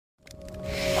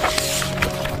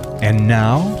And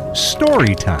now,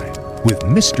 story time with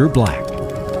Mr. Black.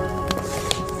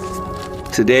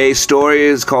 Today's story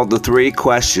is called The Three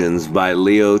Questions by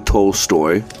Leo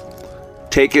Tolstoy,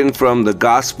 taken from the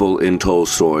Gospel in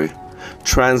Tolstoy,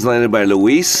 translated by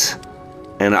Luis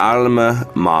and Alma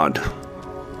Maud.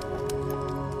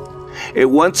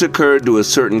 It once occurred to a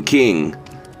certain king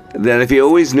that if he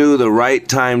always knew the right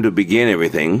time to begin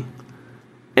everything,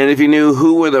 and if he knew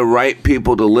who were the right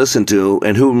people to listen to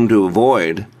and whom to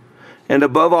avoid, and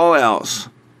above all else,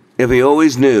 if he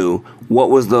always knew what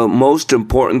was the most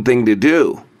important thing to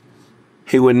do,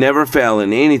 he would never fail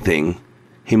in anything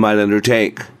he might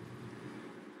undertake.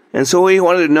 And so he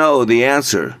wanted to know the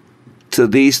answer to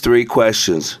these three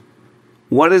questions.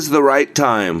 What is the right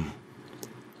time?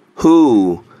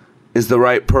 Who is the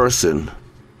right person?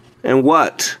 And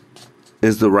what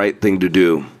is the right thing to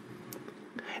do?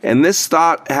 And this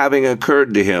thought having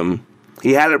occurred to him,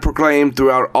 he had it proclaimed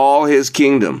throughout all his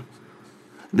kingdom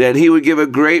that he would give a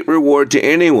great reward to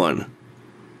anyone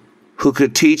who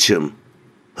could teach him,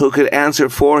 who could answer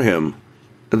for him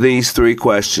these three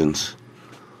questions.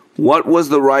 What was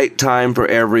the right time for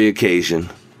every occasion?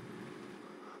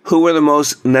 Who were the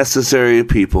most necessary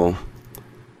people?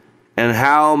 And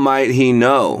how might he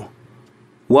know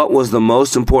what was the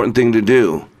most important thing to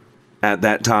do at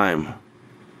that time?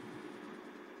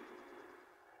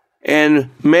 And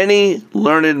many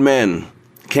learned men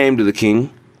came to the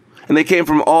king, and they came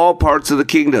from all parts of the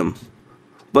kingdom,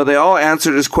 but they all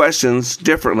answered his questions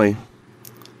differently.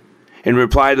 In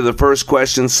reply to the first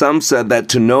question, some said that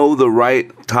to know the right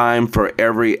time for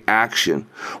every action,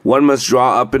 one must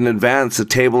draw up in advance a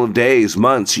table of days,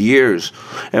 months, years,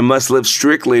 and must live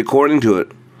strictly according to it.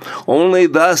 Only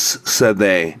thus, said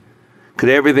they, could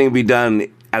everything be done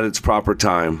at its proper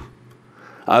time.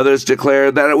 Others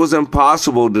declared that it was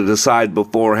impossible to decide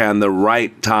beforehand the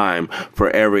right time for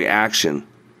every action,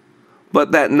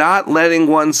 but that not letting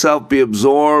oneself be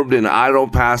absorbed in idle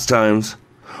pastimes,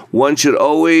 one should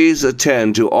always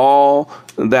attend to all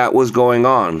that was going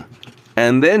on,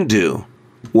 and then do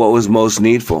what was most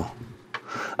needful.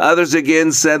 Others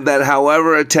again said that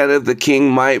however attentive the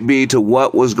king might be to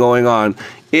what was going on,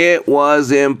 it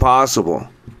was impossible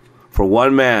for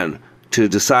one man to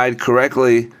decide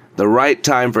correctly the right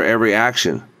time for every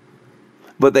action,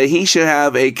 but that he should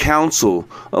have a council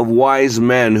of wise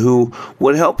men who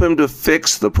would help him to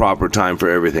fix the proper time for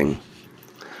everything.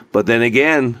 But then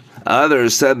again,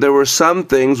 others said there were some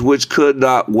things which could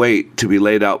not wait to be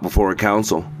laid out before a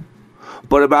council,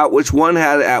 but about which one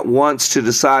had at once to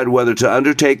decide whether to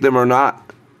undertake them or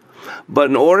not. But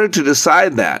in order to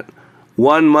decide that,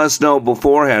 one must know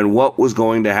beforehand what was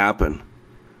going to happen.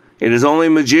 It is only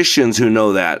magicians who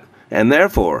know that, and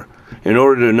therefore, in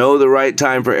order to know the right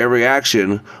time for every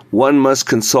action, one must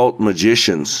consult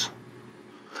magicians.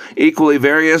 Equally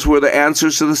various were the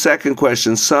answers to the second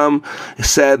question. Some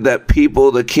said that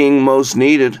people the king most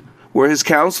needed were his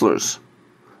counselors,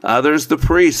 others the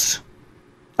priests,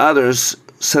 others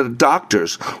said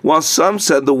doctors, while some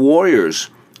said the warriors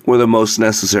were the most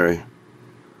necessary.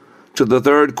 To the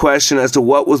third question as to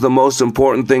what was the most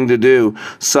important thing to do,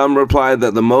 some replied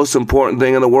that the most important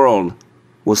thing in the world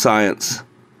was science.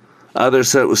 Others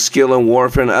said it was skill in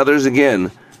warfare, and others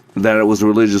again that it was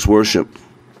religious worship.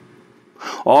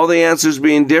 All the answers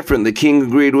being different, the king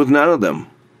agreed with none of them,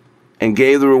 and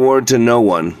gave the reward to no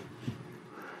one.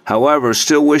 However,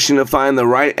 still wishing to find the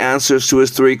right answers to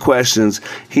his three questions,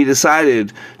 he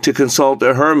decided to consult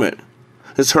a hermit.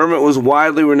 This hermit was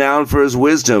widely renowned for his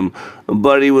wisdom,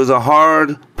 but he was a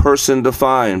hard person to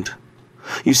find.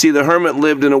 You see, the hermit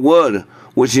lived in a wood,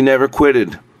 which he never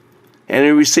quitted, and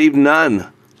he received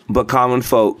none but common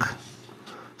folk.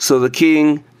 So the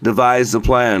king devised a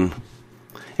plan,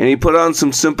 and he put on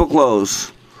some simple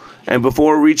clothes, and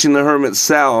before reaching the hermit's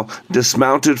cell,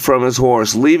 dismounted from his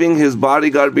horse, leaving his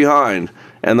bodyguard behind,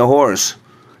 and the horse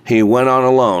he went on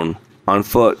alone, on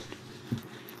foot.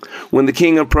 When the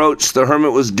king approached, the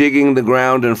hermit was digging the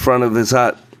ground in front of his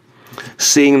hut.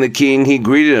 Seeing the king, he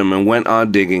greeted him and went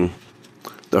on digging.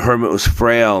 The hermit was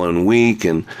frail and weak,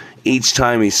 and each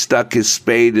time he stuck his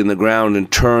spade in the ground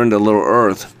and turned a little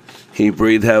earth, he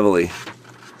breathed heavily.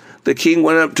 The king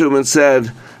went up to him and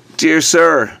said, "Dear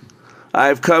sir, I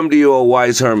have come to you, O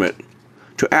wise hermit,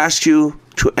 to ask you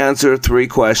to answer three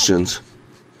questions.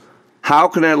 How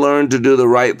can I learn to do the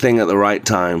right thing at the right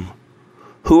time?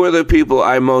 Who are the people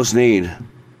I most need?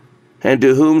 And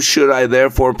to whom should I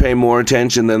therefore pay more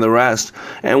attention than the rest?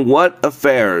 And what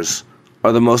affairs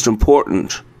are the most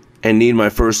important and need my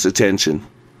first attention?"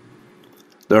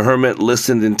 The hermit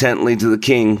listened intently to the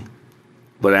king,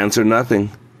 but answered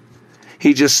nothing.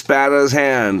 He just spat out his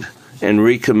hand and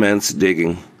recommenced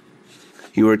digging.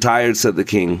 "You are tired," said the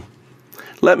king.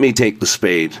 "Let me take the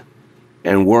spade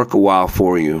and work a while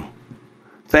for you."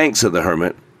 "Thanks," said the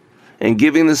hermit, and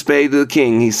giving the spade to the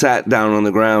king, he sat down on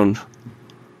the ground.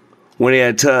 When he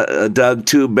had dug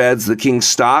 2 beds, the king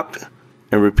stopped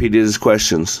and repeated his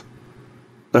questions.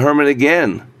 The hermit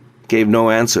again gave no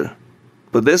answer,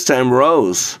 but this time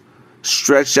rose,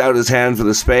 stretched out his hand for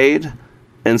the spade,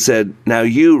 and said, "Now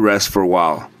you rest for a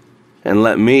while, and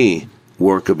let me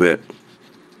work a bit."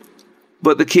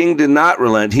 But the king did not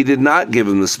relent. He did not give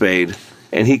him the spade,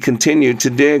 and he continued to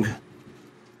dig.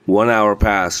 1 hour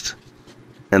passed,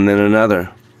 and then another.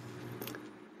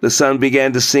 The sun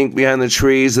began to sink behind the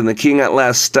trees, and the king at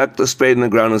last stuck the spade in the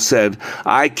ground and said,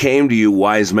 "I came to you,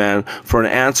 wise man, for an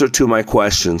answer to my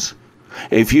questions.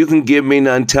 If you can give me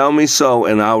none, tell me so,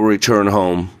 and I will return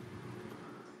home."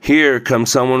 "Here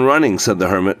comes someone running," said the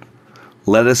hermit.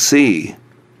 "Let us see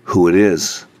who it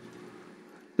is."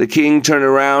 The king turned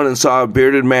around and saw a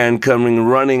bearded man coming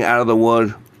running out of the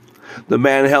wood. The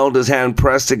man held his hand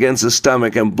pressed against his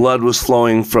stomach, and blood was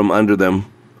flowing from under them.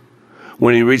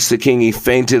 When he reached the king, he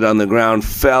fainted on the ground,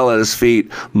 fell at his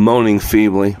feet, moaning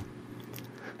feebly.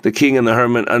 The king and the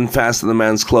hermit unfastened the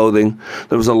man's clothing.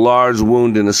 There was a large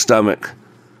wound in his stomach.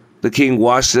 The king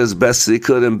washed it as best as he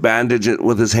could and bandaged it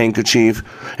with his handkerchief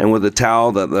and with the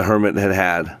towel that the hermit had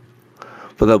had.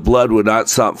 But the blood would not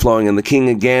stop flowing, and the king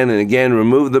again and again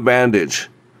removed the bandage,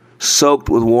 soaked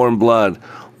with warm blood,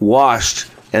 washed,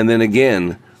 and then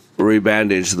again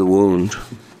rebandaged the wound.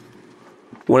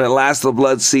 When at last the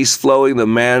blood ceased flowing, the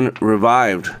man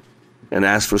revived and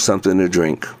asked for something to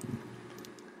drink.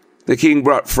 The king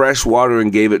brought fresh water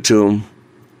and gave it to him.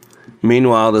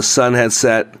 Meanwhile, the sun had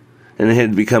set and it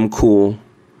had become cool.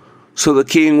 So the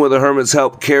king, with the hermit's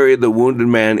help, carried the wounded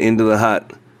man into the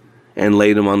hut and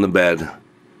laid him on the bed.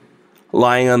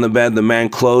 Lying on the bed, the man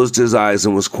closed his eyes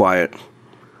and was quiet.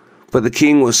 But the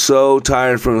king was so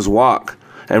tired from his walk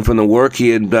and from the work he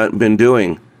had been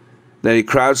doing that he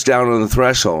crouched down on the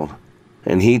threshold,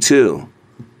 and he too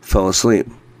fell asleep.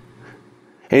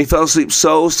 And he fell asleep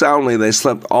so soundly they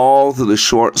slept all through the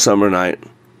short summer night.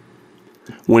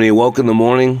 When he woke in the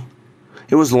morning,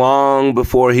 it was long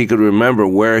before he could remember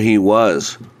where he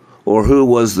was, or who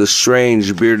was the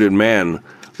strange bearded man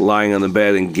lying on the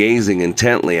bed and gazing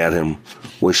intently at him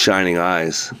with shining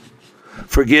eyes.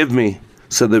 "Forgive me,"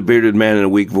 said the bearded man in a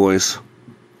weak voice.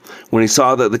 When he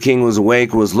saw that the king was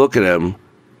awake and was looking at him,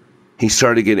 he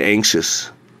started to get anxious.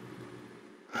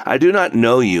 "I do not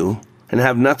know you, and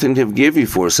have nothing to give you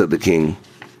for," said the king.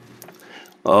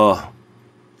 "Oh,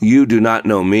 you do not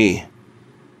know me,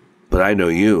 but I know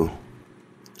you.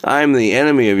 I am the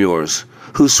enemy of yours,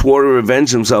 who swore to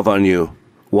revenge himself on you.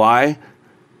 Why?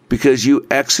 Because you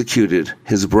executed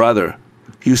his brother.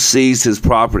 You seized his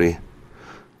property.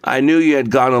 I knew you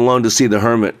had gone alone to see the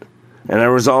hermit, and I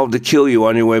resolved to kill you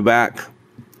on your way back.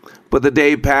 But the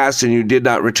day passed and you did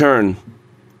not return.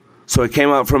 So I came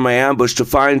out from my ambush to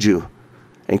find you,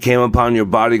 and came upon your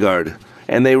bodyguard,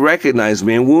 and they recognized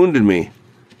me and wounded me.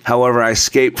 However, I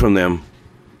escaped from them.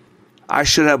 I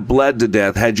should have bled to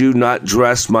death had you not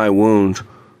dressed my wound.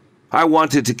 I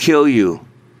wanted to kill you,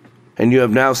 and you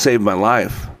have now saved my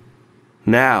life.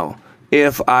 Now,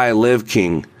 if I live,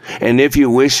 king, and if you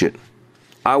wish it,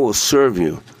 I will serve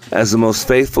you as the most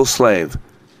faithful slave,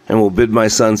 and will bid my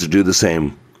sons to do the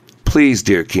same. Please,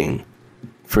 dear king,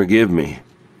 forgive me."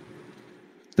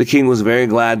 The king was very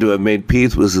glad to have made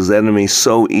peace with his enemy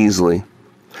so easily,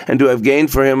 and to have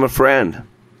gained for him a friend.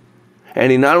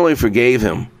 And he not only forgave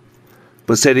him,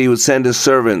 but said he would send his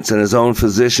servants and his own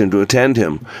physician to attend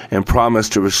him, and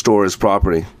promised to restore his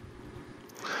property.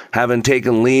 Having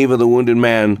taken leave of the wounded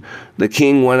man, the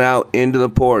king went out into the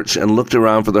porch and looked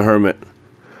around for the hermit.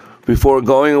 Before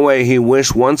going away, he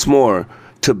wished once more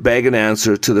to beg an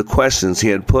answer to the questions he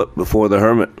had put before the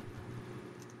hermit.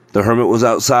 The hermit was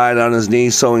outside on his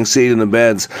knees sowing seed in the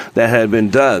beds that had been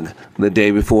dug the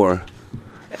day before.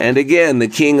 And again the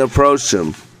king approached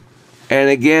him and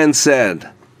again said,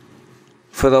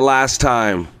 "For the last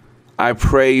time, I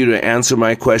pray you to answer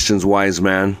my questions, wise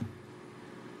man."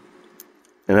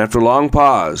 And after a long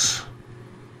pause,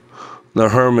 the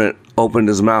hermit opened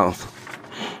his mouth.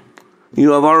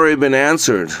 "You have already been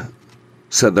answered,"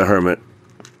 said the hermit,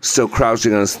 still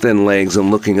crouching on his thin legs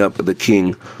and looking up at the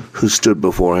king who stood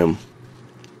before him.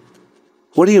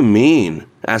 "What do you mean?"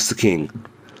 asked the king.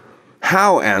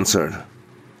 "How answered?"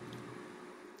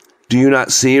 "Do you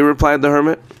not see?" replied the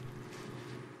hermit.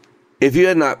 "If you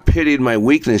had not pitied my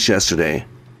weakness yesterday,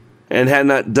 and had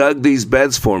not dug these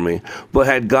beds for me, but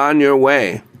had gone your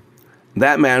way,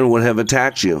 that man would have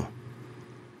attacked you,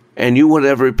 and you would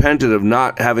have repented of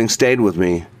not having stayed with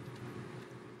me.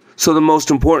 So the most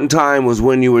important time was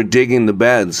when you were digging the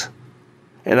beds,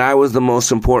 and I was the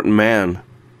most important man.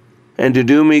 And to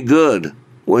do me good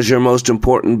was your most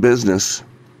important business.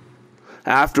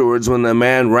 Afterwards, when the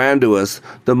man ran to us,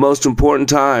 the most important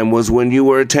time was when you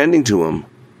were attending to him.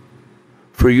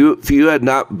 For if you had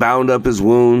not bound up his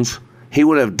wounds, he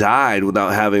would have died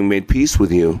without having made peace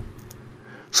with you.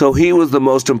 So he was the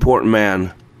most important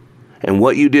man, and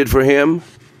what you did for him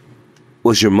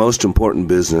was your most important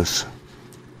business.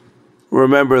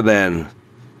 Remember then,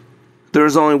 there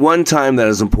is only one time that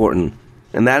is important,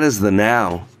 and that is the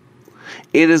now.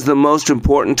 It is the most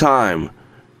important time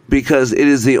because it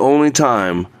is the only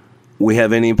time we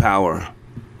have any power.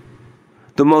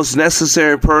 The most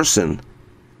necessary person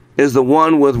is the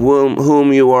one with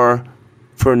whom you are,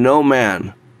 for no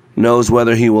man knows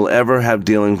whether he will ever have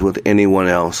dealings with anyone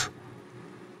else.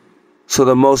 So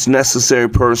the most necessary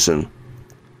person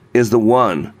is the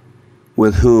one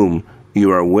with whom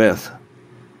you are with.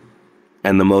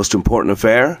 And the most important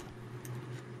affair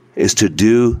is to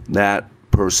do that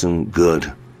person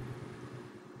good.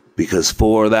 Because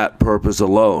for that purpose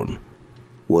alone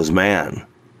was man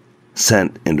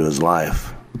sent into his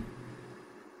life.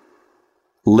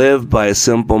 Live by a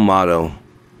simple motto: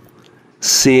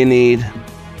 see a need,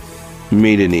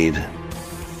 meet a need.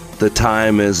 The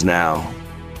time is now,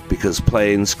 because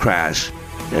planes crash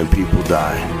and people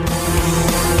die.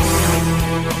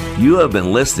 You have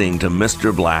been listening to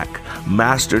Mr. Black,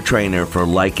 Master Trainer for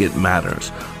Like It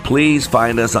Matters. Please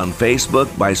find us on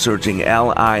Facebook by searching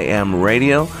LIM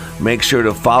Radio. Make sure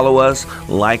to follow us,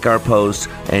 like our posts,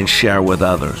 and share with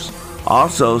others.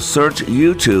 Also, search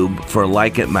YouTube for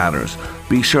Like It Matters.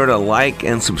 Be sure to like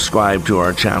and subscribe to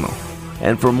our channel.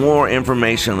 And for more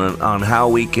information on how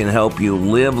we can help you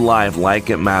live life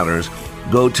like it matters,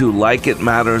 go to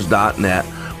likeitmatters.net,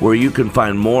 where you can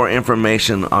find more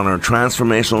information on our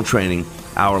transformational training,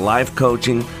 our life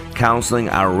coaching, counseling,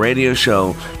 our radio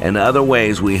show, and other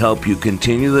ways we help you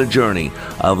continue the journey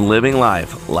of living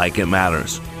life like it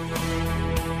matters.